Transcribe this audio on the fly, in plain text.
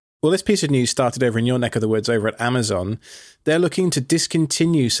Well, this piece of news started over in your neck of the woods over at Amazon. They're looking to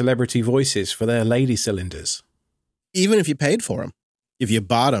discontinue celebrity voices for their lady cylinders. Even if you paid for them. If you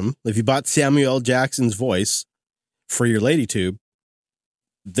bought Samuel L. Jackson's voice for your lady tube,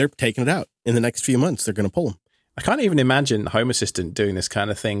 they're taking it out. In the next few months, they're going to pull them. I can't even imagine Home Assistant doing this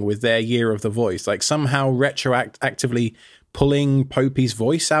kind of thing with their year of the voice, like somehow retroactively pulling Popey's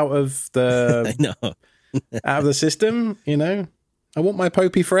voice out of the I know. out of the system. You know, I want my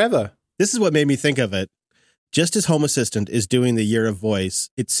Popey forever. This is what made me think of it. Just as Home Assistant is doing the year of voice,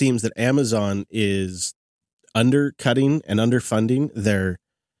 it seems that Amazon is undercutting and underfunding their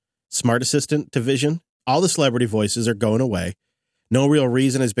Smart Assistant division. All the celebrity voices are going away. No real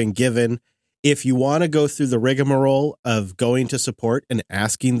reason has been given. If you want to go through the rigmarole of going to support and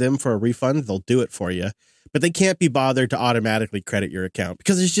asking them for a refund, they'll do it for you. But they can't be bothered to automatically credit your account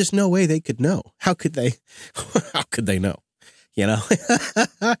because there's just no way they could know. How could they? How could they know? You know?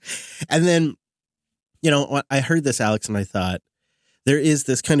 And then, you know, I heard this, Alex, and I thought there is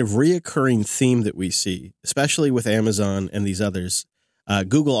this kind of reoccurring theme that we see, especially with Amazon and these others.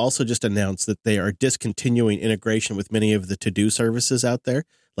 Google also just announced that they are discontinuing integration with many of the to-do services out there,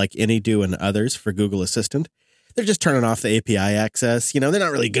 like AnyDo and others for Google Assistant. They're just turning off the API access. You know, they're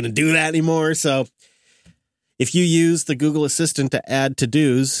not really going to do that anymore. So if you use the Google Assistant to add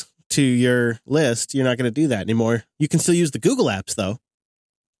to-dos to your list, you're not going to do that anymore. You can still use the Google apps, though.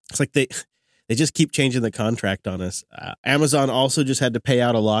 It's like they just keep changing the contract on us. Amazon also just had to pay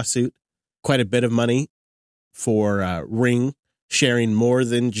out a lawsuit, quite a bit of money for Ring sharing more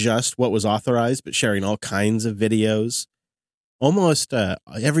than just what was authorized, but sharing all kinds of videos. Almost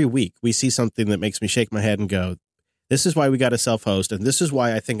every week, we see something that makes me shake my head and go, this is why we got to self-host, and this is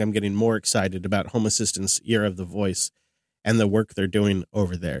why I think I'm getting more excited about Home Assistant's Year of the Voice and the work they're doing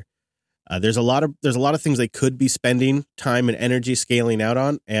over there. There's a lot of things they could be spending time and energy scaling out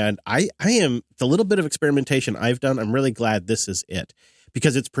on, and I am, the little bit of experimentation I've done, I'm really glad this is it,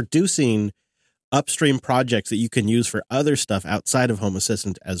 because it's producing upstream projects that you can use for other stuff outside of Home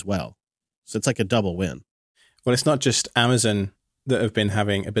Assistant as well. So it's like a double win. Well, it's not just Amazon that have been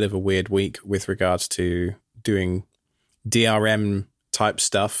having a bit of a weird week with regards to doing DRM type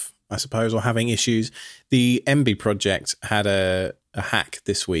stuff, I suppose, or having issues. The MB project had a hack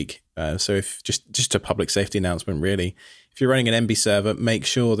this week. So if just a public safety announcement, really, if you're running an MB server, make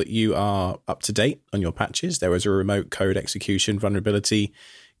sure that you are up to date on your patches. There was a remote code execution vulnerability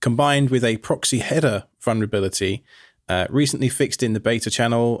combined with a proxy header vulnerability recently fixed in the beta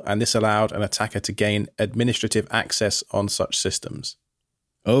channel, and this allowed an attacker to gain administrative access on such systems.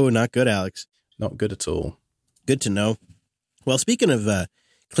 Oh, not good, Alex. Not good at all. Good to know. Well, speaking of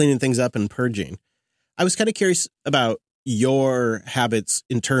cleaning things up and purging, I was kind of curious about your habits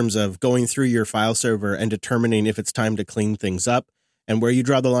in terms of going through your file server and determining if it's time to clean things up and where you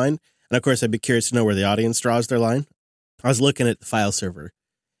draw the line. And of course, I'd be curious to know where the audience draws their line. I was looking at the file server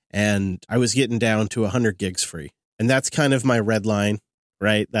and I was getting down to 100 gigs free. And that's kind of my red line,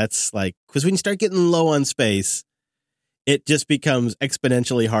 right? That's like, because when you start getting low on space, it just becomes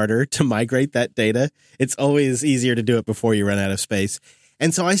exponentially harder to migrate that data. It's always easier to do it before you run out of space.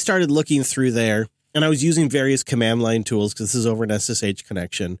 And so I started looking through there, and I was using various command line tools, because this is over an SSH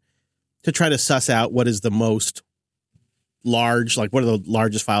connection, to try to suss out what is the most large, like what are the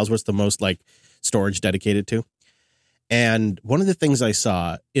largest files, what's the most like storage dedicated to. And one of the things I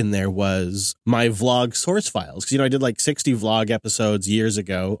saw in there was my vlog source files. Because, you know, I did like 60 vlog episodes years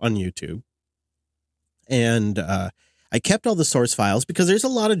ago on YouTube. And I kept all the source files because there's a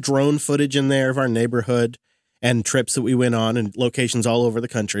lot of drone footage in there of our neighborhood and trips that we went on and locations all over the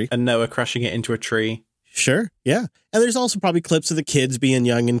country. And Noah crashing it into a tree. Sure, yeah. And there's also probably clips of the kids being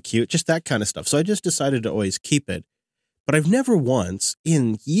young and cute, just that kind of stuff. So I just decided to always keep it. But I've never once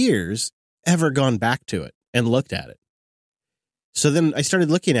in years ever gone back to it and looked at it. So then I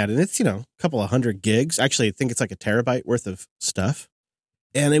started looking at it, and it's, you know, a couple of 100 gigs. Actually, I think it's like a terabyte worth of stuff.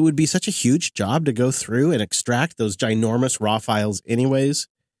 And it would be such a huge job to go through and extract those ginormous raw files anyways.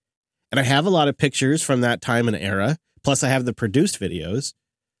 And I have a lot of pictures from that time and era. Plus, I have the produced videos.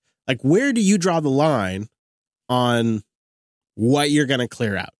 Like, where do you draw the line on what you're going to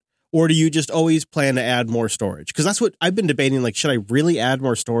clear out? Or do you just always plan to add more storage? Because that's what I've been debating. Like, should I really add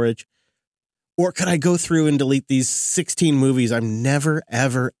more storage? Or could I go through and delete these 16 movies I'm never,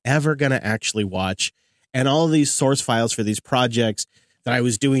 ever, ever going to actually watch? And all of these source files for these projects that I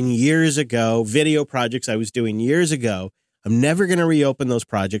was doing years ago, video projects I was doing years ago, I'm never going to reopen those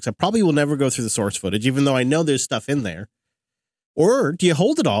projects. I probably will never go through the source footage, even though I know there's stuff in there. Or do you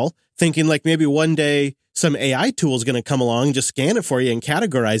hold it all, thinking like maybe one day some AI tool is going to come along and just scan it for you and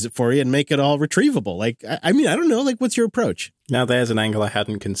categorize it for you and make it all retrievable. Like, I mean, I don't know. Like, what's your approach? Now, there's an angle I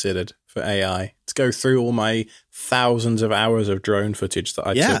hadn't considered for AI. To go through all my thousands of hours of drone footage that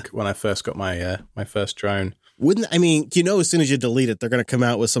I took when I first got my my first drone. As soon as you delete it, they're going to come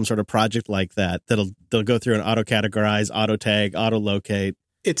out with some sort of project like that they'll go through and auto-categorize, auto-tag, auto-locate.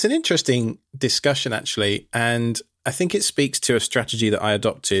 It's an interesting discussion, actually, and I think it speaks to a strategy that I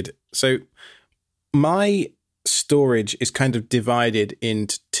adopted. So my storage is kind of divided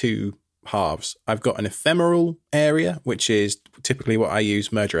into two halves. I've got an ephemeral area, which is typically what I use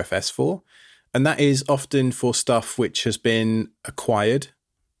MurderFS for, and that is often for stuff which has been acquired,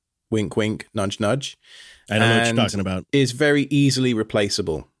 wink, wink, nudge, nudge. I don't know what you're talking about. Is very easily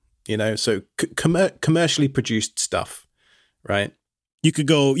replaceable, so commercially produced stuff, right? You could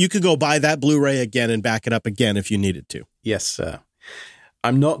go buy that Blu-ray again and back it up again if you needed to. Yes, sir.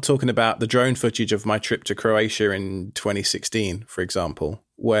 I'm not talking about the drone footage of my trip to Croatia in 2016, for example,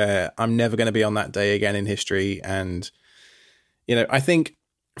 where I'm never going to be on that day again in history. And, I think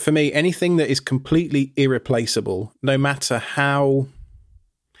for me, anything that is completely irreplaceable, no matter how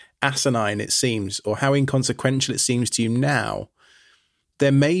asinine it seems or how inconsequential it seems to you now,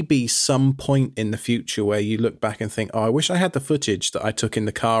 there may be some point in the future where you look back and think, oh, I wish I had the footage that I took in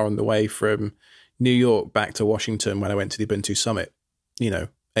the car on the way from New York back to Washington when I went to the Ubuntu Summit,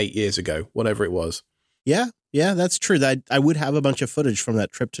 8 years ago, whatever it was. Yeah, that's true. I would have a bunch of footage from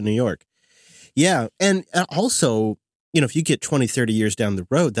that trip to New York. Yeah, and also, if you get 20, 30 years down the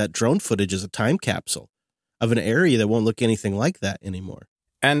road, that drone footage is a time capsule of an area that won't look anything like that anymore.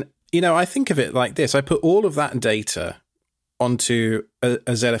 And, I think of it like this. I put all of that data onto a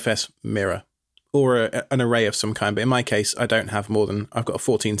ZFS mirror or an array of some kind. But in my case, I've got a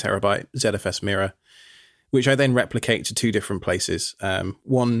 14 terabyte ZFS mirror, which I then replicate to two different places.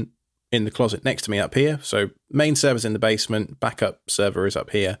 One in the closet next to me up here. So main server's in the basement, backup server is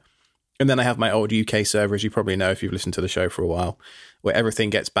up here. And then I have my old UK server, as you probably know if you've listened to the show for a while, where everything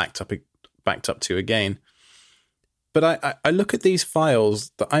gets backed up to again. But I look at these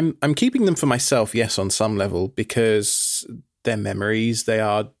files that I'm keeping them for myself, yes, on some level, because they're memories, they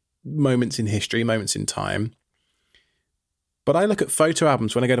are moments in history, moments in time. But I look at photo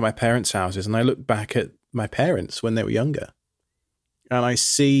albums when I go to my parents' houses, and I look back at my parents when they were younger. And I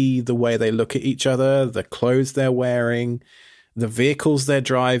see the way they look at each other, the clothes they're wearing, the vehicles they're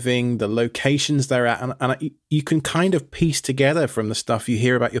driving, the locations they're at. And you can kind of piece together from the stuff you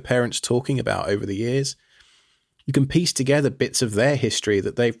hear about your parents talking about over the years. You can piece together bits of their history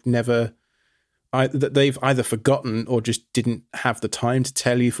that they've either forgotten or just didn't have the time to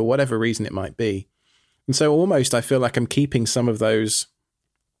tell you for whatever reason it might be. And so almost I feel like I'm keeping some of those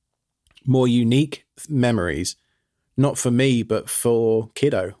more unique memories, not for me, but for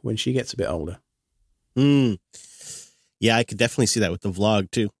kiddo when she gets a bit older. Yeah, I could definitely see that with the vlog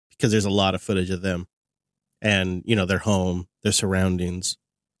too, because there's a lot of footage of them and, their home, their surroundings,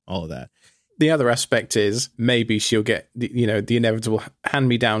 all of that. The other aspect is maybe she'll get the inevitable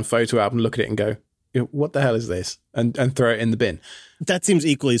hand-me-down photo album, look at it and go, what the hell is this? And throw it in the bin. That seems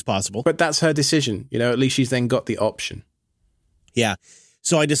equally as possible. But that's her decision. At least she's then got the option. Yeah.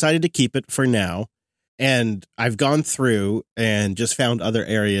 So I decided to keep it for now. And I've gone through and just found other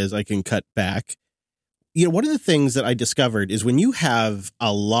areas I can cut back. One of the things that I discovered is when you have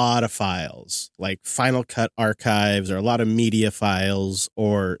a lot of files, like Final Cut archives or a lot of media files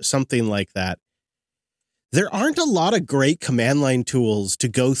or something like that, there aren't a lot of great command line tools to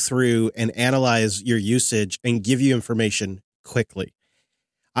go through and analyze your usage and give you information quickly.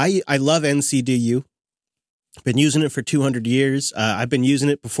 I love NCDU. I've been using it for 200 years. I've been using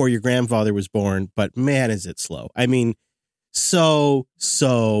it before your grandfather was born, but man, is it slow. I mean, so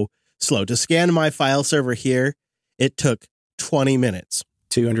slow. To scan my file server here, it took 20 minutes.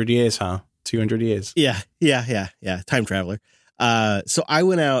 200 years, huh? 200 years. Yeah. Time traveler. So I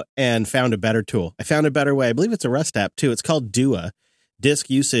went out and found a better tool. I found a better way. I believe it's a Rust app too. It's called DUA, Disk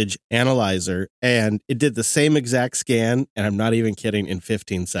Usage Analyzer. And it did the same exact scan. And I'm not even kidding, in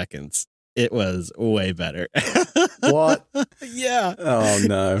 15 seconds. It was way better. What? Yeah. Oh,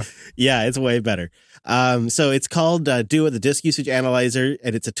 no. Yeah, it's way better. So it's called DUA, the Disk Usage Analyzer,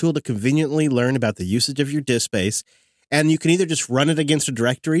 and it's a tool to conveniently learn about the usage of your disk space. And you can either just run it against a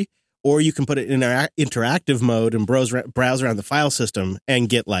directory, or you can put it in interactive mode and browse around the file system and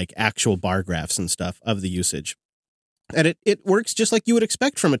get like actual bar graphs and stuff of the usage. And it works just like you would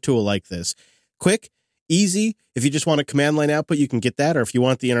expect from a tool like this. Quick, easy. If you just want a command line output, you can get that. Or if you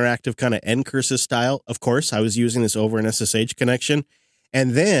want the interactive kind of ncurses style, of course, I was using this over an SSH connection.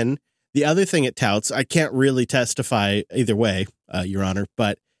 And then the other thing it touts, I can't really testify either way, Your Honor,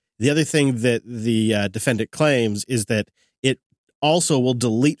 but The other thing that the defendant claims is that it also will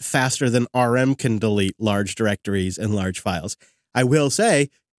delete faster than RM can delete large directories and large files. I will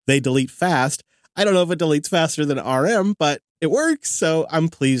say they delete fast. I don't know if it deletes faster than RM, but it works. So I'm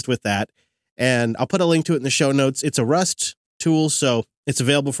pleased with that. And I'll put a link to it in the show notes. It's a Rust tool, so it's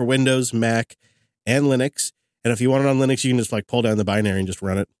available for Windows, Mac, and Linux. And if you want it on Linux, you can just pull down the binary and just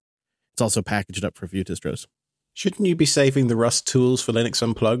run it. It's also packaged up for a few distros. Shouldn't you be saving the Rust tools for Linux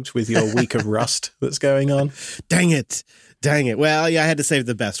Unplugged with your week of Rust that's going on? Dang it. Well, yeah, I had to save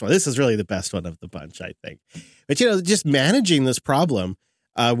the best one. This is really the best one of the bunch, I think. But, just managing this problem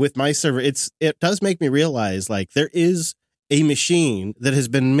with my server, it does make me realize, there is a machine that has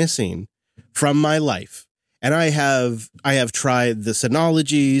been missing from my life. And I have tried the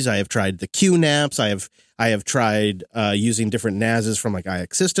Synologies, I have tried the QNAPs, I have tried using different NASs from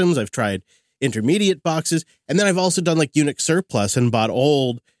IX Systems, I've tried intermediate boxes, and then I've also done Unix Surplus and bought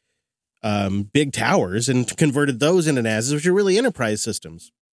old big towers and converted those into NASs, which are really enterprise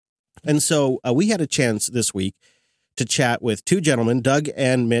systems. And so we had a chance this week to chat with two gentlemen, Doug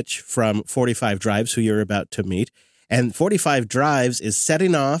and Mitch from 45Drives, who you're about to meet. And 45Drives is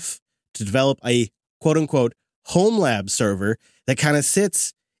setting off to develop a quote-unquote home lab server that kind of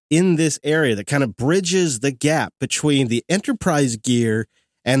sits in this area, that kind of bridges the gap between the enterprise gear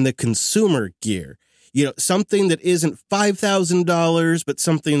and the consumer gear. Something that isn't $5,000, but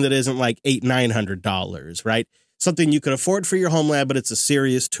something that isn't $800-900, right? Something you could afford for your home lab, but it's a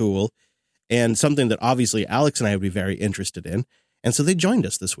serious tool, and something that obviously Alex and I would be very interested in. And so they joined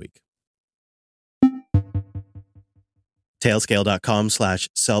us this week.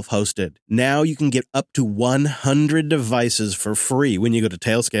 Tailscale.com/self-hosted. Now you can get up to 100 devices for free when you go to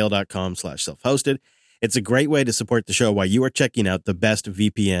tailscale.com/self-hosted. It's a great way to support the show while you are checking out the best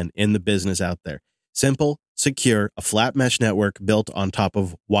VPN in the business out there. Simple, secure, a flat mesh network built on top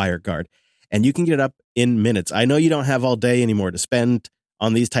of WireGuard. And you can get it up in minutes. I know you don't have all day anymore to spend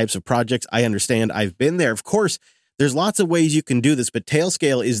on these types of projects. I understand. I've been there. Of course, there's lots of ways you can do this, but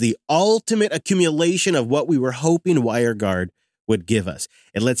Tailscale is the ultimate accumulation of what we were hoping WireGuard would give us.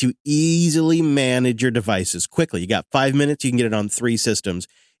 It lets you easily manage your devices quickly. You got 5 minutes. You can get it on 3 systems.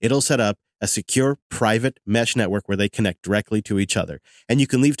 It'll set up a secure private mesh network where they connect directly to each other. And you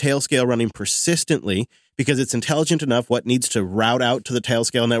can leave Tailscale running persistently because it's intelligent enough what needs to route out to the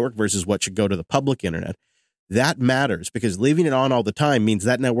Tailscale network versus what should go to the public internet. That matters because leaving it on all the time means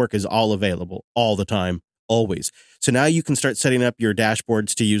that network is all available all the time, always. So now you can start setting up your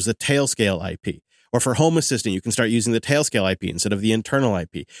dashboards to use the Tailscale IP. Or for Home Assistant, you can start using the Tailscale IP instead of the internal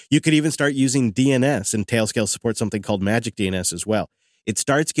IP. You could even start using DNS, and Tailscale supports something called Magic DNS as well. It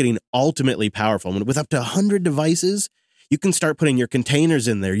starts getting ultimately powerful. And with up to 100 devices, you can start putting your containers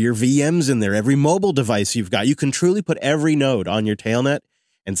in there, your VMs in there, every mobile device you've got. You can truly put every node on your tailnet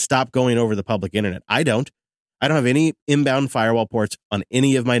and stop going over the public internet. I don't have any inbound firewall ports on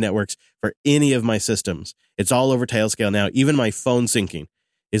any of my networks for any of my systems. It's all over Tailscale now. Even my phone syncing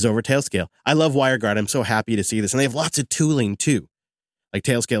is over Tailscale. I love WireGuard. I'm so happy to see this. And they have lots of tooling too, like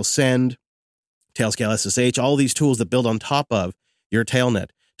Tailscale Send, Tailscale SSH, all these tools that build on top of your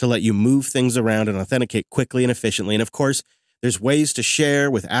tailnet to let you move things around and authenticate quickly and efficiently. And of course, there's ways to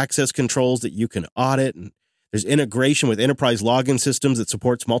share with access controls that you can audit. And there's integration with enterprise login systems that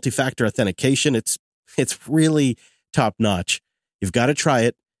supports multi-factor authentication. It's really top notch. You've got to try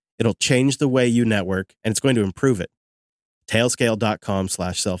it. It'll change the way you network and it's going to improve it.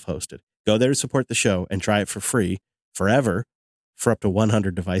 Tailscale.com/self-hosted. Go there to support the show and try it for free forever for up to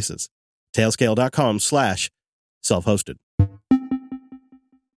 100 devices. Tailscale.com/self-hosted.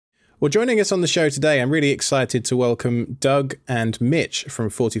 Well, joining us on the show today, I'm really excited to welcome Doug and Mitch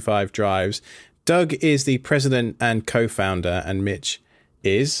from 45Drives. Doug is the president and co-founder, and Mitch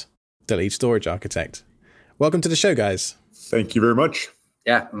is the lead storage architect. Welcome to the show, guys. Thank you very much.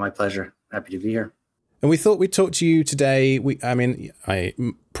 Yeah, my pleasure. Happy to be here. And we thought we'd talk to you today. I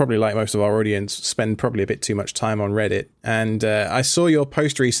probably, like most of our audience, spend probably a bit too much time on Reddit. And I saw your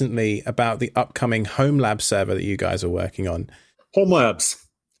post recently about the upcoming Home Lab server that you guys are working on. Home Labs.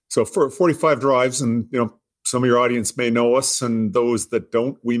 So for 45Drives, and some of your audience may know us, and those that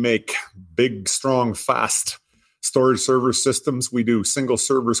don't, we make big, strong, fast storage server systems. We do single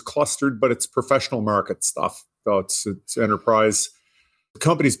servers clustered, but it's professional market stuff. So it's enterprise. The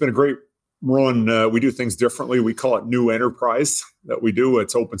company's been a great run. We do things differently. We call it New Enterprise that we do.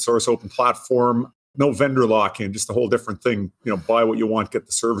 It's open source, open platform, no vendor lock-in, just a whole different thing. Buy what you want, get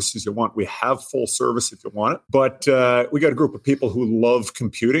the services you want. We have full service if you want it. But we got a group of people who love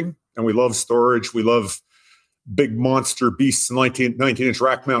computing and we love storage. We love big monster beasts, 19-inch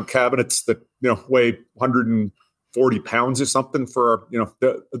rack mount cabinets that weigh 100 and 40 pounds or something for,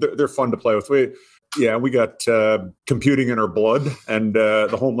 they're fun to play with. We got computing in our blood, and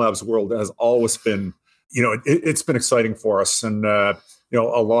the home labs world has always been, it's been exciting for us. And, a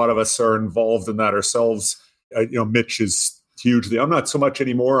lot of us are involved in that ourselves. Mitch is hugely, I'm not so much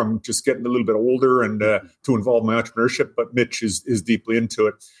anymore. I'm just getting a little bit older and to involve my entrepreneurship, but Mitch is deeply into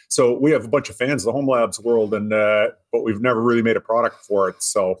it. So we have a bunch of fans of the home labs world, but we've never really made a product for it.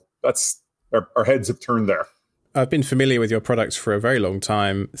 So that's our heads have turned there. I've been familiar with your products for a very long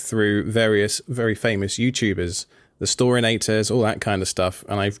time through various very famous YouTubers, the Storinators, all that kind of stuff.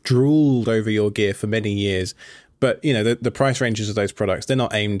 And I've drooled over your gear for many years. But, the price ranges of those products, they're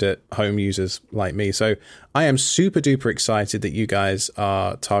not aimed at home users like me. So I am super duper excited that you guys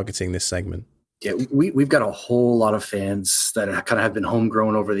are targeting this segment. Yeah, we've got a whole lot of fans that kind of have been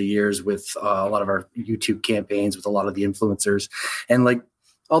homegrown over the years with a lot of our YouTube campaigns, with a lot of the influencers. And like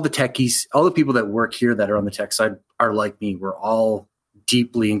all the techies, all the people that work here that are on the tech side are like me. We're all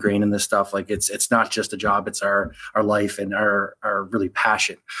deeply ingrained in this stuff. Like it's not just a job, it's our life and our really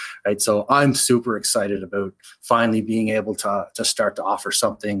passion, right? So I'm super excited about finally being able to start to offer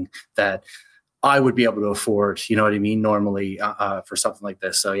something that I would be able to afford, you know what I mean, normally for something like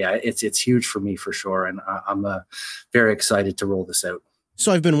this. So yeah, it's huge for me for sure. And I'm very excited to roll this out.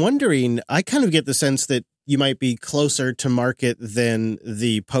 So I've been wondering, I kind of get the sense that you might be closer to market than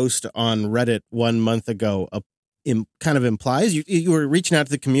the post on Reddit 1 month ago kind of implies. You were reaching out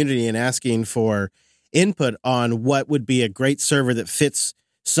to the community and asking for input on what would be a great server that fits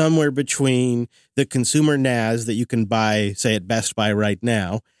somewhere between the consumer NAS that you can buy, say, at Best Buy right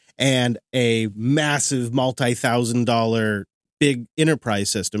now, and a massive multi-$1,000 big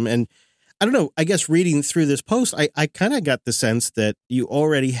enterprise system. And I don't know, I guess reading through this post, I kind of got the sense that you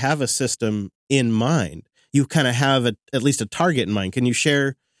already have a system in mind. You kind of have at least a target in mind. Can you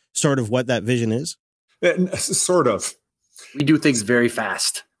share sort of what that vision is? Sort of. We do things very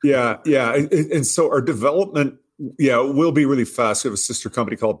fast. Yeah. And so our development, will be really fast. We have a sister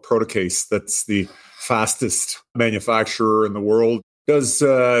company called Protocase that's the fastest manufacturer in the world. Does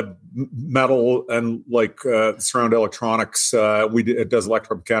metal and surround electronics. It does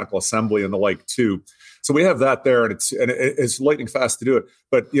electromechanical assembly and the like too. So we have that there, and it's lightning fast to do it.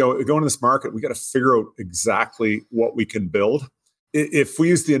 But going to this market, we got to figure out exactly what we can build. If we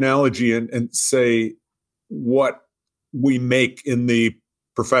use the analogy and say what we make in the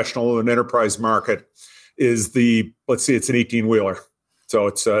professional and enterprise market is let's say it's an 18-wheeler. So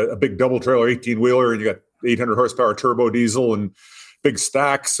it's a big double trailer 18-wheeler, and you got 800 horsepower turbo diesel and big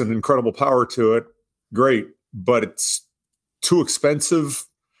stacks and incredible power to it. Great. But it's too expensive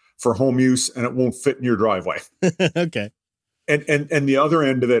for home use, and it won't fit in your driveway. Okay. And the other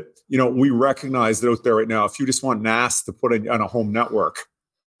end of it, we recognize that out there right now, if you just want NAS to put on a home network,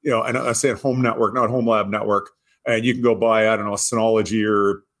 and I say a home network, not home lab network, and you can go buy, I don't know, a Synology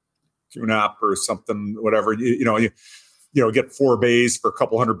or QNAP or something, whatever, you get 4 bays for a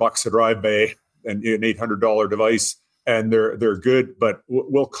couple $100 a drive bay and an $800 device, and they're good, but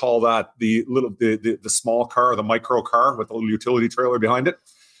we'll call that the small car, the micro car with a little utility trailer behind it.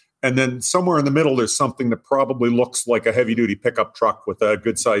 And then somewhere in the middle, there's something that probably looks like a heavy-duty pickup truck with a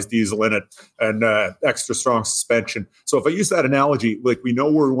good-sized diesel in it and extra strong suspension. So if I use that analogy, we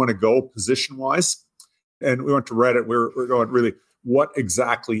know where we want to go position-wise, and we went to Reddit, we're going, really, what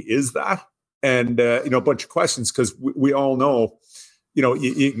exactly is that? And, a bunch of questions, because we all know,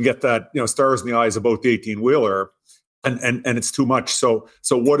 you can get that, stars in the eyes about the 18-wheeler, and it's too much. So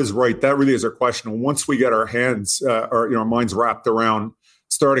what is right? That really is our question. And once we get our hands, our minds wrapped around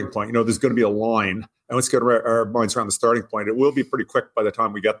starting point, there's going to be a line, and let's get our minds around the starting point. It will be pretty quick by the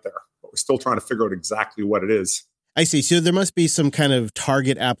time we get there, but we're still trying to figure out exactly what it is. I see. So there must be some kind of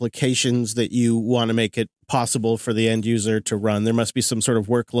target applications that you want to make it possible for the end user to run. There must be some sort of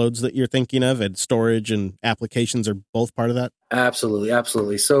workloads that you're thinking of, and storage and applications are both part of that.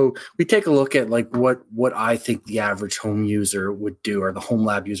 Absolutely. So we take a look at what I think the average home user would do, or the home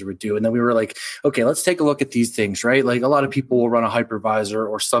lab user would do. And then we were like, okay, let's take a look at these things, right? Like a lot of people will run a hypervisor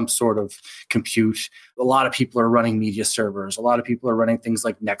or some sort of compute. A lot of people are running media servers. A lot of people are running things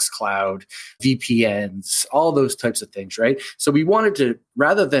like Nextcloud, VPNs, all those types of things, right? So we wanted to,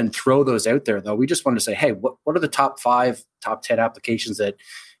 rather than throw those out there though, we just wanted to say, hey, what are the top 5, top 10 applications that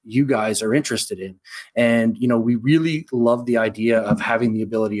you guys are interested in? And, we really love the idea of having the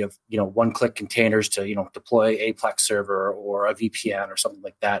ability of, one-click containers to, deploy a Plex server or a VPN or something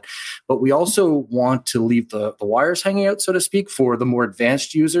like that. But we also want to leave the wires hanging out, so to speak, for the more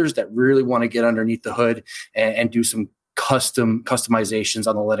advanced users that really want to get underneath the hood and do some customizations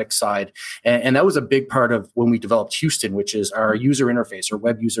on the Linux side. And that was a big part of when we developed Houston, which is our user interface or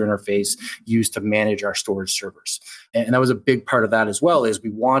web user interface used to manage our storage servers. And that was a big part of that as well, is we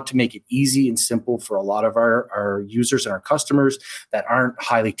want to make it easy and simple for a lot of our users and our customers that aren't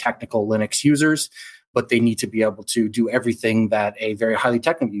highly technical Linux users, but they need to be able to do everything that a very highly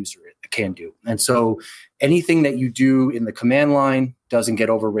technical user can do. And so anything that you do in the command line doesn't get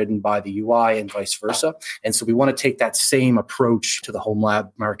overridden by the UI and vice versa. And so we want to take that same approach to the home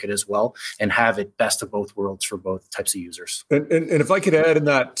lab market as well and have it best of both worlds for both types of users. And if I could add in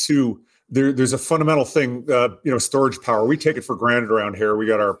that too, there's a fundamental thing, storage power. We take it for granted around here. We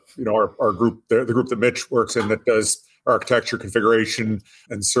got our group, the group that Mitch works in that does architecture, configuration,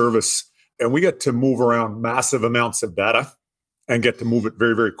 and service. And we get to move around massive amounts of data and get to move it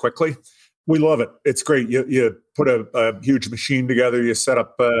very, very quickly. We love it. It's great. You put a huge machine together. You set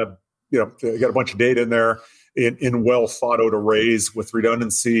up, you got a bunch of data in there in well thought out arrays with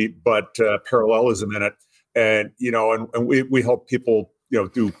redundancy, but parallelism in it. And, and we help people,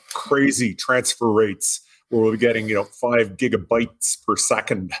 do crazy transfer rates where we're getting, 5 gigabytes per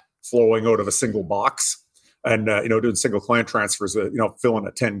second flowing out of a single box. And, doing single client transfers, filling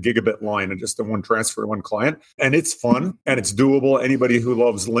a 10 gigabit line and just the one transfer to one client. And it's fun and it's doable. Anybody who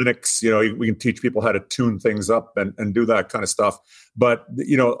loves Linux, we can teach people how to tune things up and do that kind of stuff. But,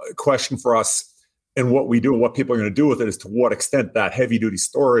 a question for us and what we do and what people are going to do with it is to what extent that heavy duty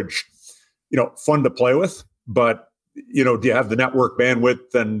storage, fun to play with, but, do you have the network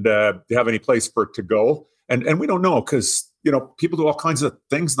bandwidth and do you have any place for it to go? And we don't know because, people do all kinds of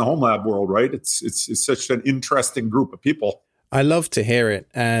things in the home lab world, right? It's such an interesting group of people. I love to hear it.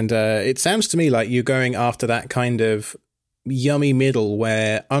 And it sounds to me like you're going after that kind of yummy middle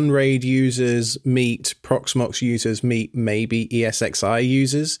where Unraid users meet Proxmox users meet maybe ESXi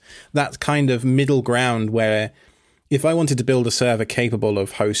users. That kind of middle ground where if I wanted to build a server capable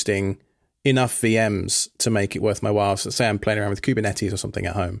of hosting enough VMs to make it worth my while, so say I'm playing around with Kubernetes or something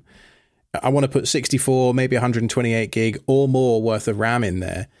at home, I want to put 64, maybe 128 gig or more worth of RAM in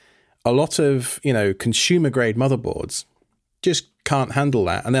there. A lot of, consumer grade motherboards just can't handle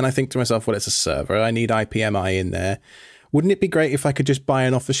that. And then I think to myself, well, it's a server. I need IPMI in there. Wouldn't it be great if I could just buy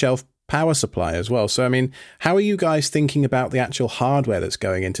an off the shelf power supply as well? So, how are you guys thinking about the actual hardware that's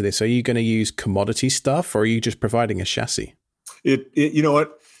going into this? Are you going to use commodity stuff or are you just providing a chassis?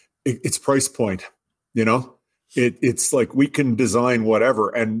 It's price point, It's like we can design whatever.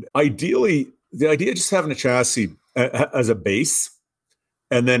 And ideally, the idea of just having a chassis as a base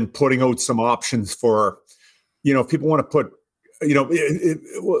and then putting out some options for, if people want to put,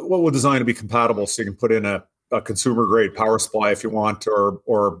 what will design to be compatible so you can put in a consumer grade power supply if you want,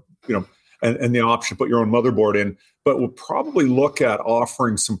 or and the option to put your own motherboard in. But we'll probably look at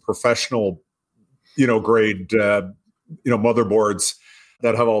offering some professional, grade, motherboards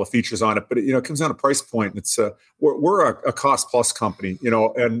that have all the features on it, but it comes down to price point. It's we're a cost plus company,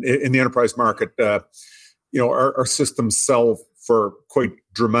 and in the enterprise market, our systems sell for quite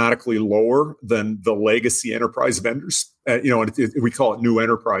dramatically lower than the legacy enterprise vendors. And we call it new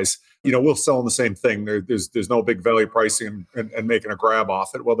enterprise. We'll sell in the same thing. There's no big value pricing and making a grab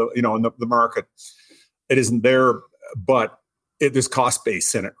off it. Well, in the market, it isn't there, but there's cost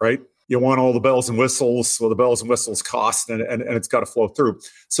base in it, right? You want all the bells and whistles. Well, the bells and whistles cost, and it's got to flow through.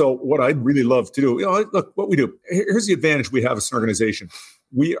 So what I'd really love to do, look, what we do, here's the advantage we have as an organization.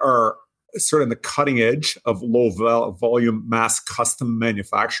 We are sort of in the cutting edge of low volume mass custom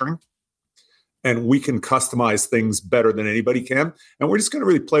manufacturing. And we can customize things better than anybody can. And we're just going to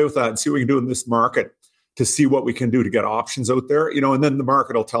really play with that and see what we can do in this market to see what we can do to get options out there. And then the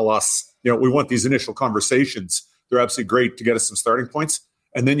market will tell us, we want these initial conversations. They're absolutely great to get us some starting points.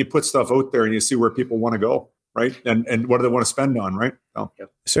 And then you put stuff out there and you see where people want to go, right? And what do they want to spend on, right?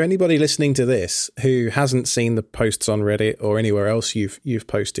 So anybody listening to this who hasn't seen the posts on Reddit or anywhere else you've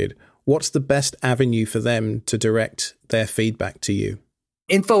posted, what's the best avenue for them to direct their feedback to you?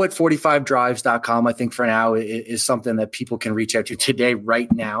 info@45drives.com, I think for now is something that people can reach out to today, right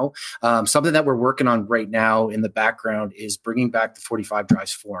now. Something that we're working on right now in the background is bringing back the 45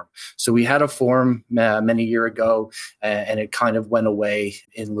 Drives forum. So we had a forum many years ago, and it kind of went away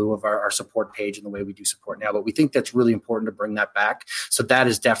in lieu of our support page and the way we do support now. But we think that's really important to bring that back. So that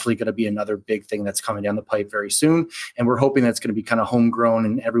is definitely going to be another big thing that's coming down the pipe very soon. And we're hoping that's going to be kind of homegrown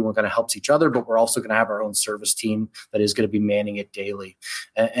and everyone kind of helps each other. But we're also going to have our own service team that is going to be manning it daily.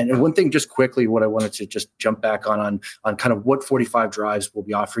 And one thing just quickly, what I wanted to just jump back on kind of what 45 drives will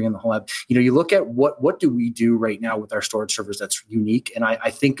be offering in the home lab. You look at what do we do right now with our storage servers that's unique. And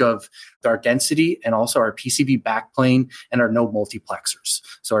I think of our density and also our PCB backplane and our no multiplexers.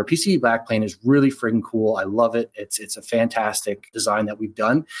 So our PCB backplane is really friggin' cool. I love it. It's a fantastic design that we've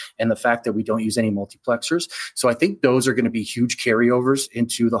done. And the fact that we don't use any multiplexers. So I think those are going to be huge carryovers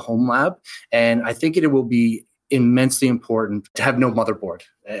into the home lab. And I think it will be immensely important to have no motherboard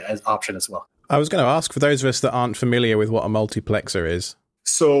as option as well. I was going to ask, for those of us that aren't familiar with what a multiplexer is.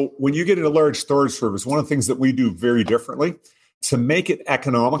 So when you get into large storage servers, one of the things that we do very differently to make it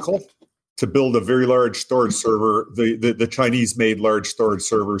economical to build a very large storage server, the Chinese made large storage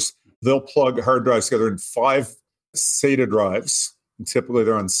servers, they'll plug hard drives together in 5 SATA drives. And typically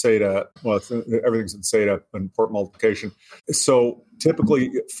they're on SATA. Well, everything's in SATA and port multiplication. So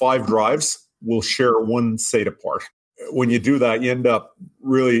typically 5 drives will share one SATA port. When you do that, you end up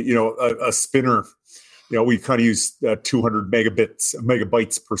really, a spinner. We kind of use 200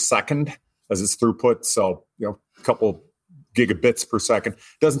 megabytes per second as its throughput. So, a couple gigabits per second. It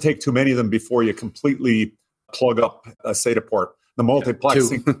doesn't take too many of them before you completely plug up a SATA port. The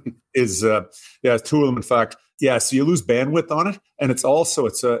multiplexing is, 2 of them, in fact. Yeah, so you lose bandwidth on it. And it's also,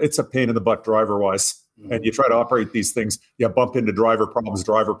 it's a pain in the butt driver-wise. And you try to operate these things, you bump into driver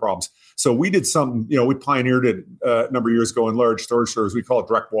problems. So we did something, we pioneered it a number of years ago in large storage servers. We call it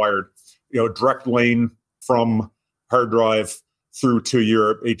direct wired, direct lane from hard drive through to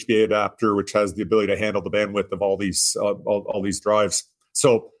your HBA adapter, which has the ability to handle the bandwidth of all these drives.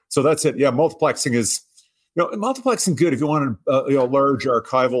 So that's it. Yeah, multiplexing is, multiplexing good if you want large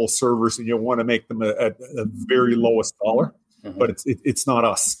archival servers and you want to make them at the very lowest dollar. Mm-hmm. But it's not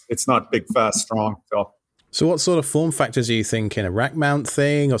us. It's not big, fast, strong. So what sort of form factors are you thinking? A rack mount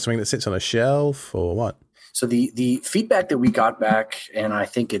thing or something that sits on a shelf or what? So the feedback that we got back, and I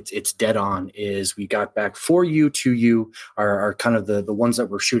think it's dead on, is we got back 4U, 2U are kind of the ones that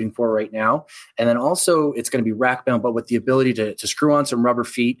we're shooting for right now. And then also it's going to be rack mount, but with the ability to screw on some rubber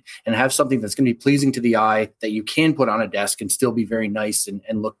feet and have something that's going to be pleasing to the eye that you can put on a desk and still be very nice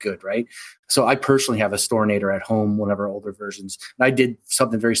and look good, right? So I personally have a Storinator at home, one of our older versions. And I did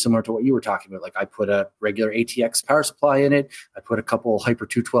something very similar to what you were talking about. Like I put a regular ATX power supply in it. I put a couple Hyper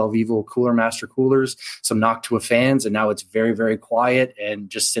 212 Evo Cooler Master coolers, some Noctua fans, and now it's very, very quiet and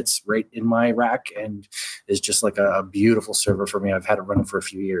just sits right in my rack and is just like a beautiful server for me. I've had it running for a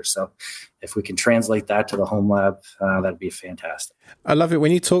few years. So if we can translate that to the home lab, that'd be fantastic. I love it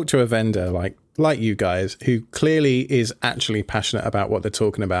when you talk to a vendor like you guys, who clearly is actually passionate about what they're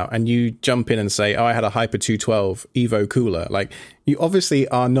talking about, and you jump in and say, I had a Hyper 212 Evo cooler. Like, you obviously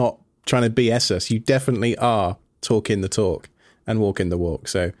are not trying to BS us. You definitely are talking the talk and walking the walk.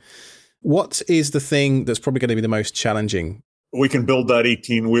 So what is the thing that's probably going to be the most challenging? We can build that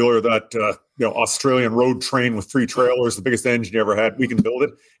 18-wheeler, that Australian road train with 3 trailers, the biggest engine you ever had. We can build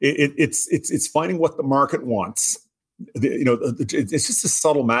it. It's finding what the market wants. It's just a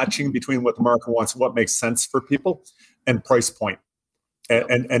subtle matching between what the market wants and what makes sense for people, and price point,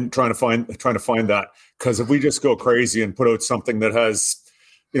 and trying to find that. Because if we just go crazy and put out something that has,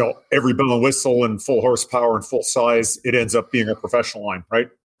 every bell and whistle and full horsepower and full size, it ends up being a professional line, right?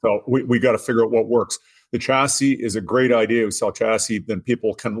 So we got to figure out what works. The chassis is a great idea. We sell chassis, then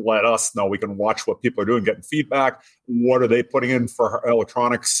people can let us know. We can watch what people are doing, getting feedback. What are they putting in for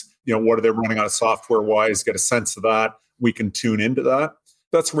electronics? What are they running on software-wise? Get a sense of that. We can tune into that.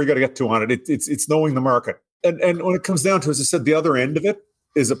 That's where we got to get to on it. It's knowing the market. And when it comes down to, as I said, the other end of it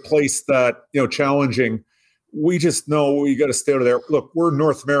is a place that, challenging. We just know we got to stay out of there. Look, we're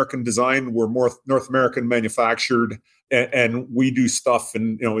North American designed. We're more North American manufactured, and we do stuff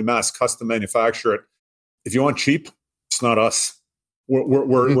and, we mass custom manufacture it. If you want cheap, it's not us.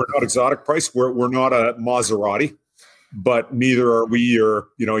 We're not exotic price. We're not a Maserati, but neither are we your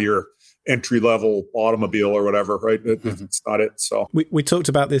entry level automobile or whatever, right? It's not it. So we talked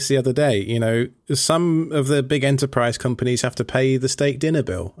about this the other day. Some of the big enterprise companies have to pay the steak dinner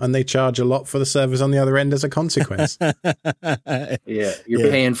bill, and they charge a lot for the servers on the other end as a consequence. Yeah, you're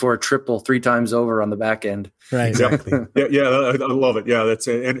paying for a triple 3 times over on the back end. Right, exactly. Yeah, I love it. Yeah, that's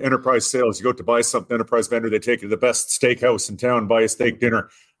an enterprise sales. You go to buy something, enterprise vendor, they take you to the best steakhouse in town, buy a steak dinner,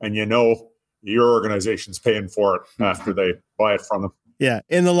 and your organization's paying for it after they buy it from them. Yeah,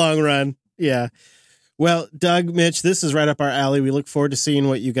 in the long run. Yeah. Well, Doug, Mitch, this is right up our alley. We look forward to seeing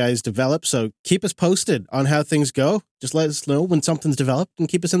what you guys develop. So keep us posted on how things go. Just let us know when something's developed and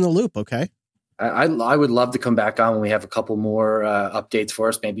keep us in the loop, okay? I would love to come back on when we have a couple more updates for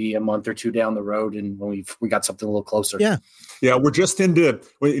us, maybe a month or 2 down the road, and when we got something a little closer. Yeah. Yeah, we're just into,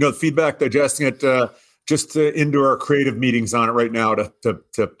 feedback, digesting it, just into our creative meetings on it right now to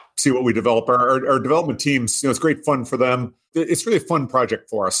see what we develop. Our development teams, it's great fun for them. It's really a fun project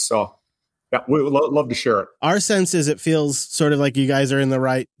for us. So yeah, we would love to share it. Our sense is it feels sort of like you guys are in the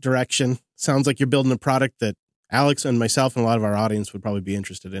right direction. Sounds like you're building a product that Alex and myself and a lot of our audience would probably be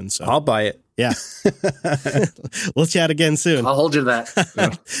interested in. So I'll buy it. Yeah. We'll chat again soon. I'll hold you to that. Yeah.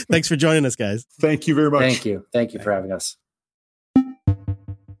 Thanks for joining us, guys. Thank you very much. Thank you. Thank you for having us.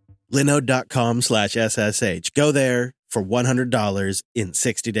 Linode.com/SSH. Go there for $100 in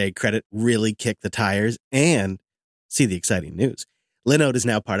 60-day credit. Really kick the tires and see the exciting news. Linode is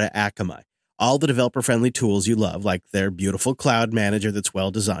now part of Akamai. All the developer-friendly tools you love, like their beautiful cloud manager that's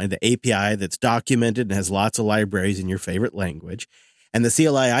well-designed, the API that's documented and has lots of libraries in your favorite language, and the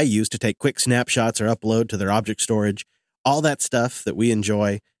CLI I use to take quick snapshots or upload to their object storage, all that stuff that we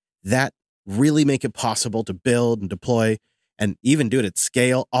enjoy, that really make it possible to build and deploy and even do it at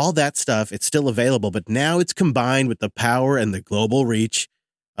scale. All that stuff, it's still available, but now it's combined with the power and the global reach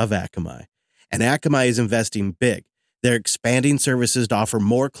of Akamai. And Akamai is investing big. They're expanding services to offer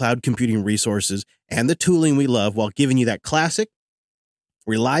more cloud computing resources and the tooling we love while giving you that classic,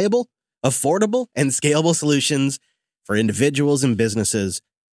 reliable, affordable, and scalable solutions for individuals and businesses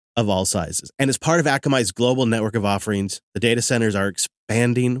of all sizes. And as part of Akamai's global network of offerings, the data centers are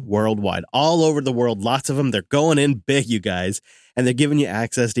expanding worldwide, all over the world. Lots of them. They're going in big, you guys, and they're giving you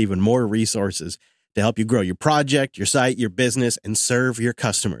access to even more resources to help you grow your project, your site, your business, and serve your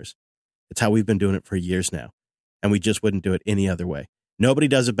customers. It's how we've been doing it for years now. And we just wouldn't do it any other way. Nobody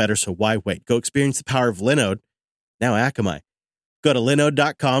does it better, so why wait? Go experience the power of Linode, now Akamai. Go to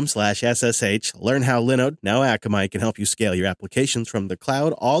linode.com/SSH. Learn how Linode, now Akamai, can help you scale your applications from the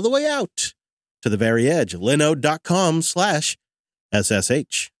cloud all the way out to the very edge.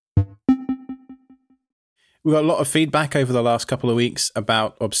 Linode.com/SSH. We got a lot of feedback over the last couple of weeks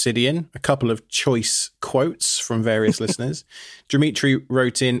about Obsidian, a couple of choice quotes from various listeners. Dimitri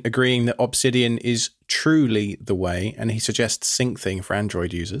wrote in agreeing that Obsidian is truly the way, and he suggests SyncThing for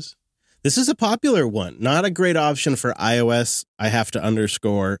Android users. This is a popular one. Not a great option for iOS, I have to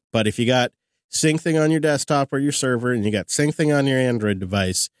underscore, but if you got SyncThing on your desktop or your server and you got SyncThing on your Android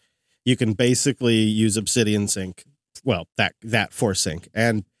device, you can basically use Obsidian Sync. Well, that for sync.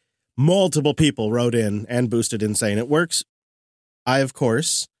 And multiple people wrote in and boosted in saying it works. I, of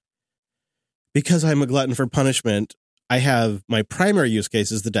course, because I'm a glutton for punishment, I have my primary use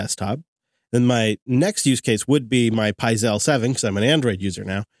case is the desktop. Then my next use case would be my Pizel 7 because I'm an Android user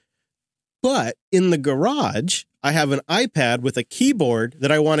now. But in the garage, I have an iPad with a keyboard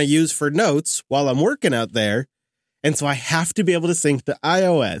that I want to use for notes while I'm working out there. And so I have to be able to sync to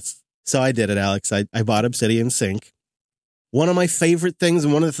iOS. So I did it, Alex. I bought Obsidian Sync. One of my favorite things,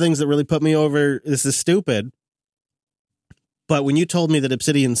 and one of the things that really put me over, this is stupid, but when you told me that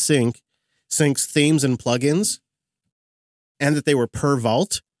Obsidian Sync syncs themes and plugins and that they were per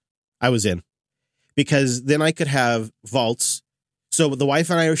vault, I was in. Because then I could have vaults. So the wife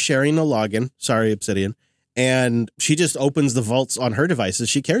and I are sharing a login, sorry, Obsidian, and she just opens the vaults on her devices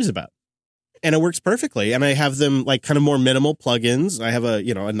she cares about. And it works perfectly. And I have them like kind of more minimal plugins. I have a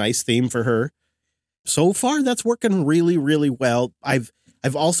nice theme for her. So far, that's working really, really well. I've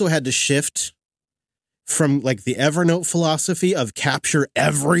also had to shift from like the Evernote philosophy of capture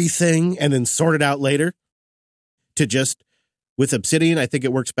everything and then sort it out later to just with Obsidian. I think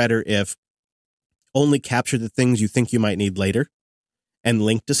it works better if only capture the things you think you might need later and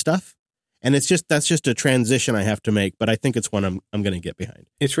link to stuff. And that's just a transition I have to make, but I think it's one I'm going to get behind.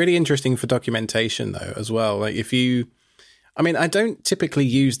 It's really interesting for documentation though, as well. Like I don't typically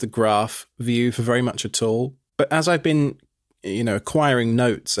use the graph view for very much at all, but as I've been, acquiring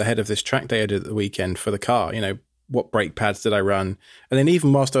notes ahead of this track day I did at the weekend for the car, what brake pads did I run? And then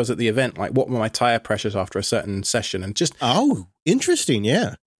even whilst I was at the event, like what were my tire pressures after a certain session and just... Oh, interesting.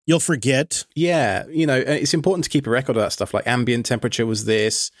 Yeah. You'll forget. Yeah. It's important to keep a record of that stuff. Like ambient temperature was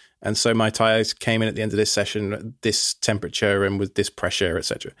this. And so my tires came in at the end of this session, at this temperature and with this pressure,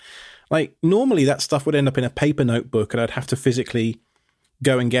 etc. Like normally that stuff would end up in a paper notebook and I'd have to physically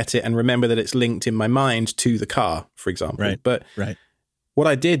go and get it and remember that it's linked in my mind to the car, for example. Right. But what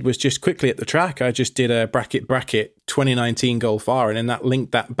I did was just quickly at the track, I just did a bracket 2019 Golf R and then that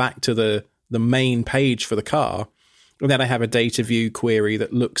linked that back to the main page for the car. And then I have a data view query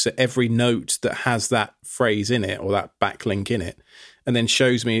that looks at every note that has that phrase in it or that backlink in it and then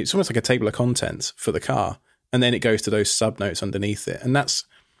shows me, it's almost like a table of contents for the car. And then it goes to those subnotes underneath it. And that's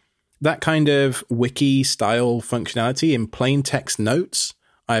that kind of wiki style functionality in plain text notes.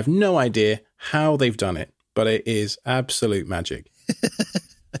 I have no idea how they've done it, but it is absolute magic.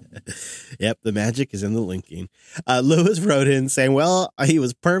 Yep, the magic is in the linking. Lewis wrote in saying, well, he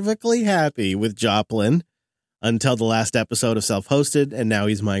was perfectly happy with Joplin until the last episode of Self-Hosted, and now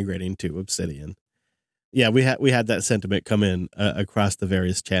he's migrating to Obsidian. Yeah, we had that sentiment come in across the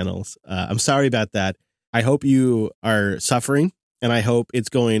various channels. I'm sorry about that. I hope you are suffering, and I hope it's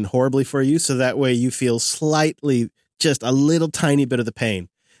going horribly for you, so that way you feel slightly, just a little tiny bit of the pain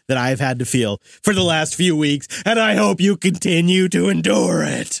that I've had to feel for the last few weeks, and I hope you continue to endure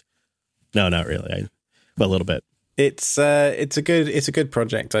it. No, not really, but a little bit. It's a good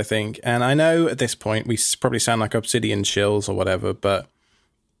project, I think, and I know at this point we probably sound like Obsidian shills or whatever, but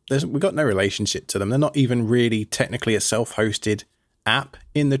we've got no relationship to them. They're not even really technically a self-hosted app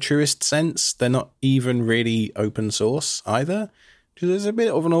in the truest sense. They're not even really open source either, which is a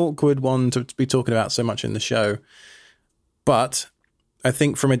bit of an awkward one to be talking about so much in the show. But I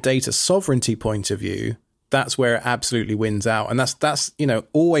think from a data sovereignty point of view, that's where it absolutely wins out. And that's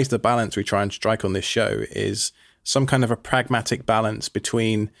always the balance we try and strike on this show, is some kind of a pragmatic balance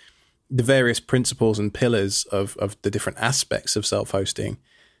between the various principles and pillars of the different aspects of self-hosting.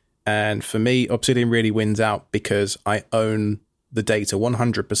 And for me, Obsidian really wins out because I own the data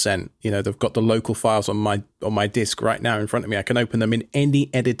 100%. They've got the local files on my disk right now in front of me. I can open them in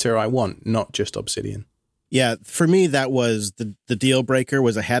any editor I want, not just Obsidian. Yeah, for me, that was the deal breaker.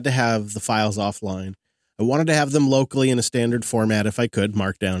 Was I had to have the files offline. I wanted to have them locally in a standard format if I could,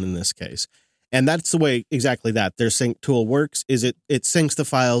 Markdown in this case. And that's the way exactly that their sync tool works, is it syncs the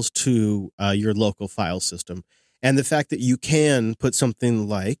files to your local file system. And the fact that you can put something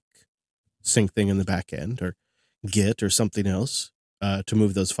like sync thing in the back end or Git or something else to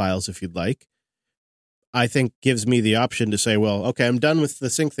move those files if you'd like, I think gives me the option to say, well, okay, I'm done with the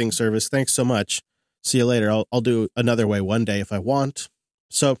sync thing service. Thanks so much. See you later. I'll do another way one day if I want.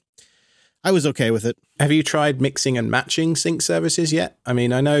 So I was okay with it. Have you tried mixing and matching sync services yet? I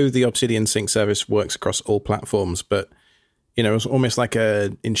mean, I know the Obsidian sync service works across all platforms, but it was almost like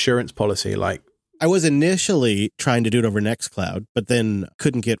a insurance policy. Like, I was initially trying to do it over Nextcloud, but then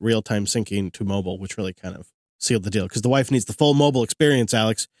couldn't get real-time syncing to mobile, which really kind of sealed the deal because the wife needs the full mobile experience,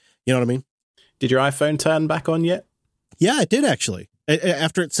 Alex. You know what I mean? Did your iPhone turn back on yet? Yeah, it did actually.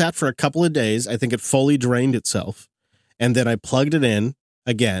 After it sat for a couple of days, I think it fully drained itself. And then I plugged it in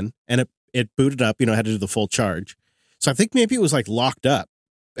again and it booted up, I had to do the full charge. So I think maybe it was like locked up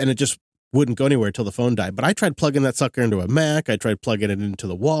and it just wouldn't go anywhere till the phone died. But I tried plugging that sucker into a Mac. I tried plugging it into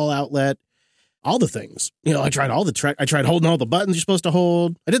the wall outlet, all the things. I tried I tried holding all the buttons you're supposed to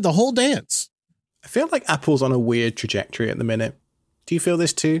hold. I did the whole dance. I feel like Apple's on a weird trajectory at the minute. Do you feel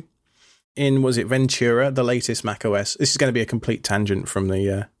this too? Was it Ventura, the latest macOS? This is going to be a complete tangent from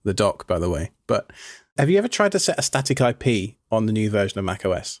the doc, by the way. But have you ever tried to set a static IP on the new version of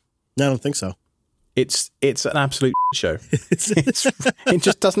macOS? No, I don't think so. It's an absolute show. It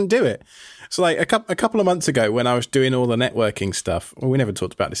just doesn't do it. So like a couple of months ago when I was doing all the networking stuff, well, we never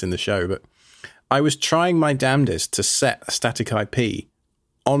talked about this in the show, but I was trying my damnedest to set a static IP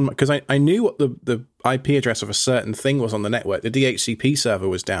on, because I knew what the IP address of a certain thing was on the network. The DHCP server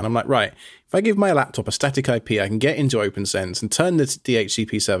was down. I'm like, right, if I give my laptop a static IP, I can get into OpenSense and turn the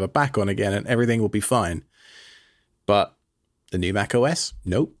DHCP server back on again and everything will be fine. But the new macOS,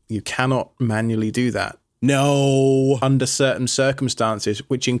 nope, you cannot manually do that. No. Under certain circumstances,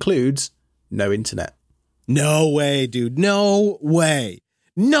 which includes no internet. No way, dude. No way.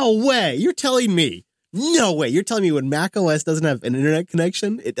 No way. You're telling me. No way. You're telling me when macOS doesn't have an internet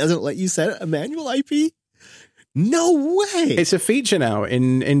connection, it doesn't let you set a manual IP? No way. It's a feature now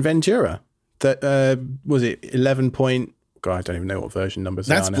in Ventura that, was it 11 point... God, I don't even know what version numbers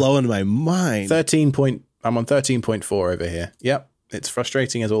That's are now. blowing my mind. I'm on 13.4 over here. Yep. It's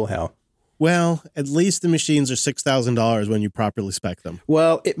frustrating as all hell. Well, at least the machines are $6,000 when you properly spec them.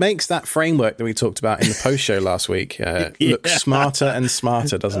 Well, it makes that framework that we talked about in the post show last week look smarter and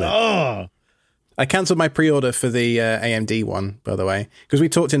smarter, doesn't it? Oh. I cancelled my pre-order for the AMD one, by the way, because we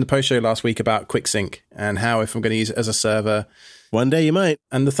talked in the post show last week about QuickSync and how if I'm going to use it as a server. One day you might.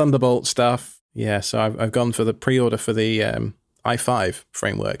 And the Thunderbolt stuff. Yeah, so I've gone for the pre-order for the i5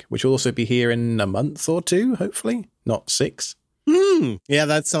 framework, which will also be here in a month or two, hopefully, not 6. Yeah,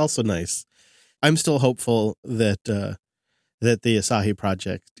 that's also nice. I'm still hopeful that the Asahi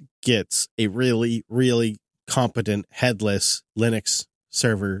project gets a really, really competent headless Linux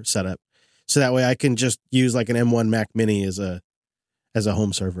server setup. So that way I can just use like an M1 Mac Mini as a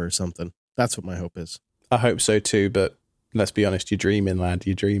home server or something. That's what my hope is. I hope so too, but let's be honest, you're dreaming, lad.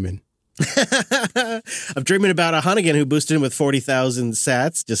 You're dreaming. I'm dreaming about a Hunnigan who boosted in with 40,000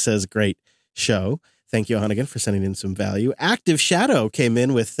 sats. Just says, great show. Thank you, Hunnigan, for sending in some value. Active Shadow came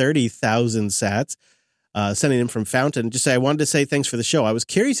in with 30,000 sats. sending in from Fountain. Just say, I wanted to say thanks for the show. I was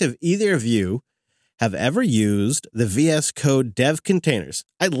curious if either of you have ever used the VS Code dev containers.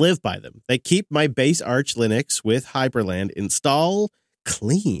 I live by them. They keep my base Arch Linux with Hyperland install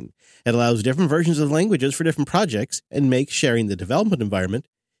clean. It allows different versions of languages for different projects and makes sharing the development environment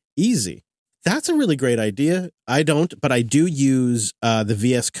easy. That's a really great idea. I don't, but I do use the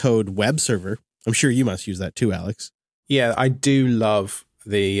VS Code web server. I'm sure you must use that too, Alex. Yeah, I do love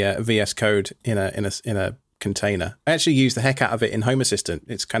the VS Code in a container. I actually use the heck out of it in Home Assistant.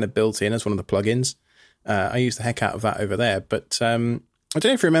 It's kind of built in as one of the plugins. I use the heck out of that over there. But I don't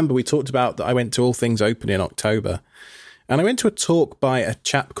know if you remember, we talked about that I went to All Things Open in October. And I went to a talk by a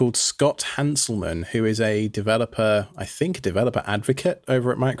chap called Scott Hanselman, who is a developer, I think a developer advocate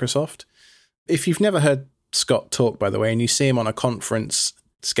over at Microsoft. If you've never heard Scott talk, by the way, and you see him on a conference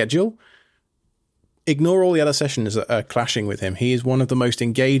schedule, ignore all the other sessions that are clashing with him. He is one of the most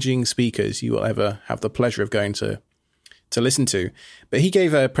engaging speakers you will ever have the pleasure of going to listen to. But he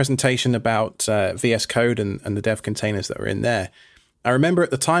gave a presentation about VS Code and the dev containers that were in there. I remember at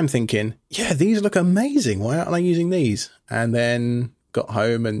the time thinking, yeah, these look amazing. Why aren't I using these? And then got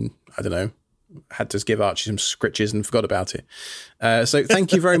home and, I don't know, had to give Archie some scritches and forgot about it. So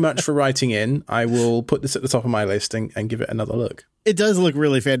thank you very much for writing in. I will put this at the top of my list and give it another look. It does look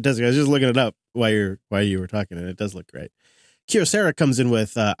really fantastic. I was just looking it up while you were talking, and it does look great. Kyocera comes in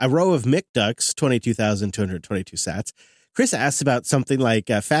with a row of Mick ducks, 22,222 sats. Chris asks about something like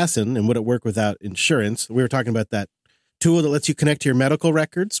Fasten and would it work without insurance? We were talking about that tool that lets you connect to your medical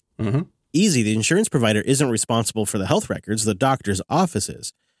records. Mm-hmm. Easy. The insurance provider isn't responsible for the health records. The doctor's office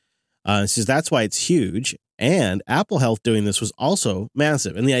is. Says that's why it's huge. And Apple Health doing this was also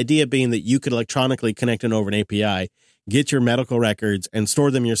massive. And the idea being that you could electronically connect in over an API, get your medical records and store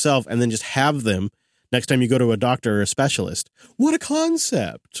them yourself, and then just have them next time you go to a doctor or a specialist. What a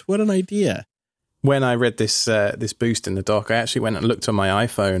concept. What an idea. When I read this boost in the doc, I actually went and looked on my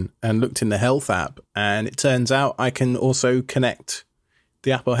iPhone and looked in the Health app, and it turns out I can also connect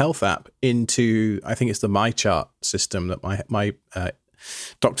the Apple Health app into, I think it's the MyChart system that my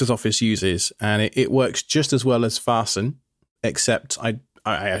doctor's office uses, and it works just as well as Fasten, except I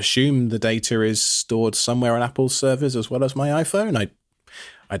assume the data is stored somewhere on Apple's servers as well as my iPhone.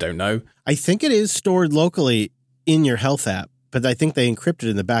 I don't know. I think it is stored locally in your Health app, but I think they encrypted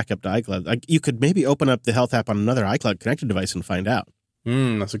in the backup to iCloud. Like, you could maybe open up the Health app on another iCloud connected device and find out.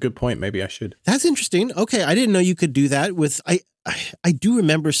 That's a good point. Maybe I should. That's interesting. Okay, I didn't know you could do that with. I do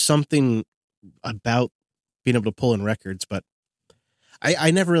remember something about being able to pull in records, but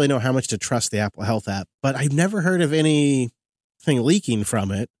I never really know how much to trust the Apple Health app. But I've never heard of anything leaking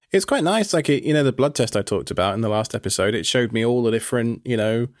from it. It's quite nice. Like, the blood test I talked about in the last episode, it showed me all the different,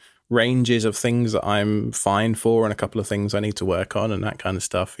 ranges of things that I'm fine for and a couple of things I need to work on and that kind of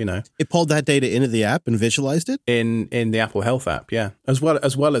stuff, It pulled that data into the app and visualized it? In the Apple Health app, yeah. As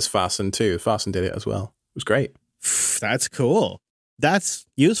well as Fasten too. Fasten did it as well. It was great. That's cool. That's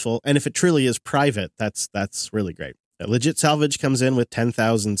useful. And if it truly is private, that's really great. Legit Salvage comes in with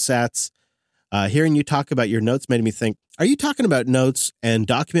 10,000 sats. Hearing you talk about your notes made me think, are you talking about notes and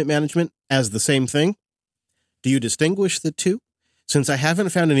document management as the same thing? Do you distinguish the two? Since I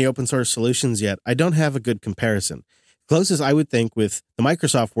haven't found any open source solutions yet, I don't have a good comparison. Closest I would think with the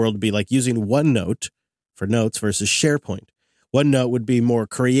Microsoft world would be like using OneNote for notes versus SharePoint. OneNote would be more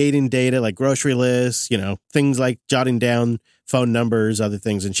creating data like grocery lists, things like jotting down phone numbers, other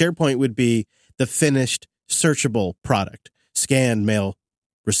things. And SharePoint would be the finished searchable product, scanned mail,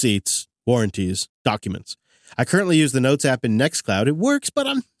 receipts, warranties, documents. I currently use the Notes app in Nextcloud. It works, but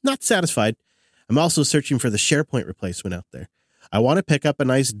I'm not satisfied. I'm also searching for the SharePoint replacement out there. I want to pick up a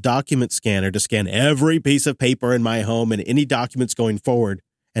nice document scanner to scan every piece of paper in my home and any documents going forward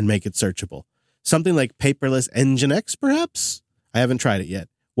and make it searchable. Something like paperless Nginx, perhaps? I haven't tried it yet.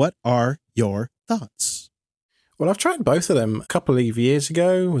 What are your thoughts? Well, I've tried both of them a couple of years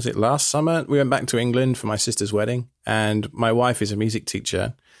ago. Was it last summer? We went back to England for my sister's wedding, and my wife is a music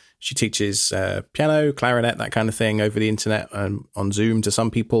teacher. She teaches piano, clarinet, that kind of thing over the internet and on Zoom to some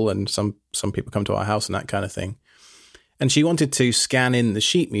people, and some people come to our house and that kind of thing. And she wanted to scan in the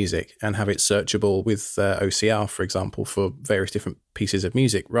sheet music and have it searchable with OCR, for example, for various different pieces of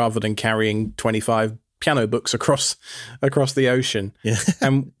music, rather than carrying 25 piano books across the ocean. Yeah.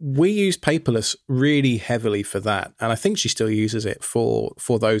 And we use paperless really heavily for that. And I think she still uses it for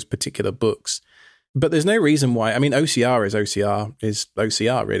those particular books. But there's no reason why. I mean, OCR is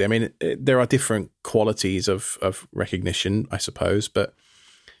OCR, really. I mean, there are different qualities of recognition, I suppose, but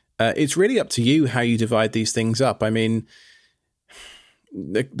it's really up to you how you divide these things up. I mean,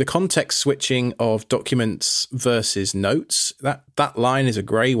 the context switching of documents versus notes, that line is a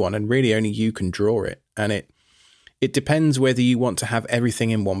grey one, and really only you can draw it. And it depends whether you want to have everything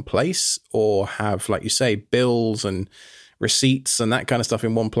in one place or have, like you say, bills and receipts and that kind of stuff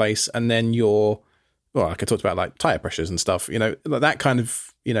in one place. And then like I talked about, like tire pressures and stuff, that kind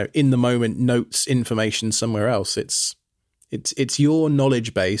of, in the moment notes information somewhere else. It's your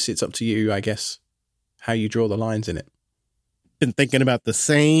knowledge base. It's up to you, I guess, how you draw the lines in it. Been thinking about the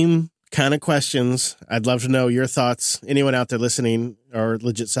same kind of questions. I'd love to know your thoughts. Anyone out there listening or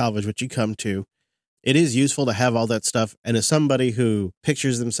Legit Salvage, what you come to. It is useful to have all that stuff. And as somebody who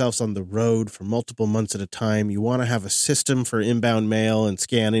pictures themselves on the road for multiple months at a time, you want to have a system for inbound mail and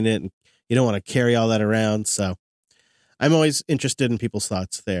scanning it. And you don't want to carry all that around. So I'm always interested in people's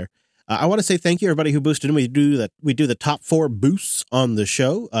thoughts there. I want to say thank you, everybody who boosted in. We do the top 4 boosts on the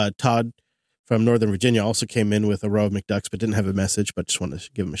show. Todd from Northern Virginia also came in with a row of McDucks, but didn't have a message, but just wanted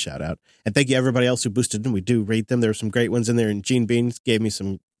to give him a shout out. And thank you, everybody else who boosted in. We do read them. There were some great ones in there. And Gene Beans gave me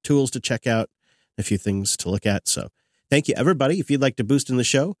some tools to check out, a few things to look at. So thank you, everybody. If you'd like to boost in the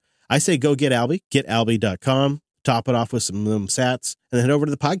show, I say go get Albie, getalby.com, top it off with some sats, and then head over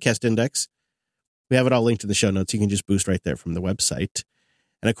to the podcast index. We have it all linked in the show notes. You can just boost right there from the website.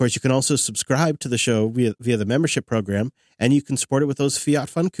 And of course, you can also subscribe to the show via the membership program, and you can support it with those Fiat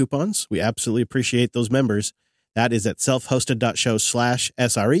Fun coupons. We absolutely appreciate those members. That is at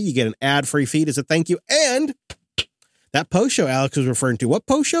selfhosted.show/SRE. You get an ad-free feed as a thank you. And that post show Alex was referring to, what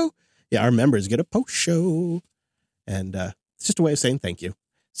post show? Yeah, our members get a post show. And it's just a way of saying thank you.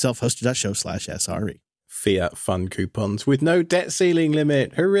 Selfhosted.show/SRE. Fiat Fun coupons with no debt ceiling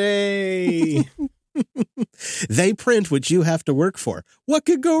limit. Hooray! They print what you have to work for. What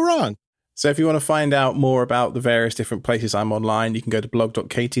could go wrong? So if you want to find out more about the various different places I'm online, you can go to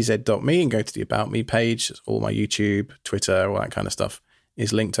blog.ktz.me and go to the About Me page. All my YouTube, Twitter, all that kind of stuff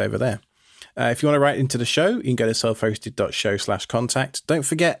is linked over there. If you want to write into the show, you can go to selfhosted.show/contact. Don't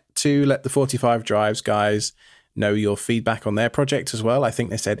forget to let the 45 Drives guys know your feedback on their project as well. I think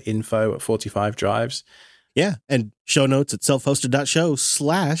they said info@45drives. Yeah, and show notes at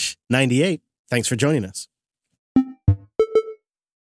selfhosted.show/98. Thanks for joining us.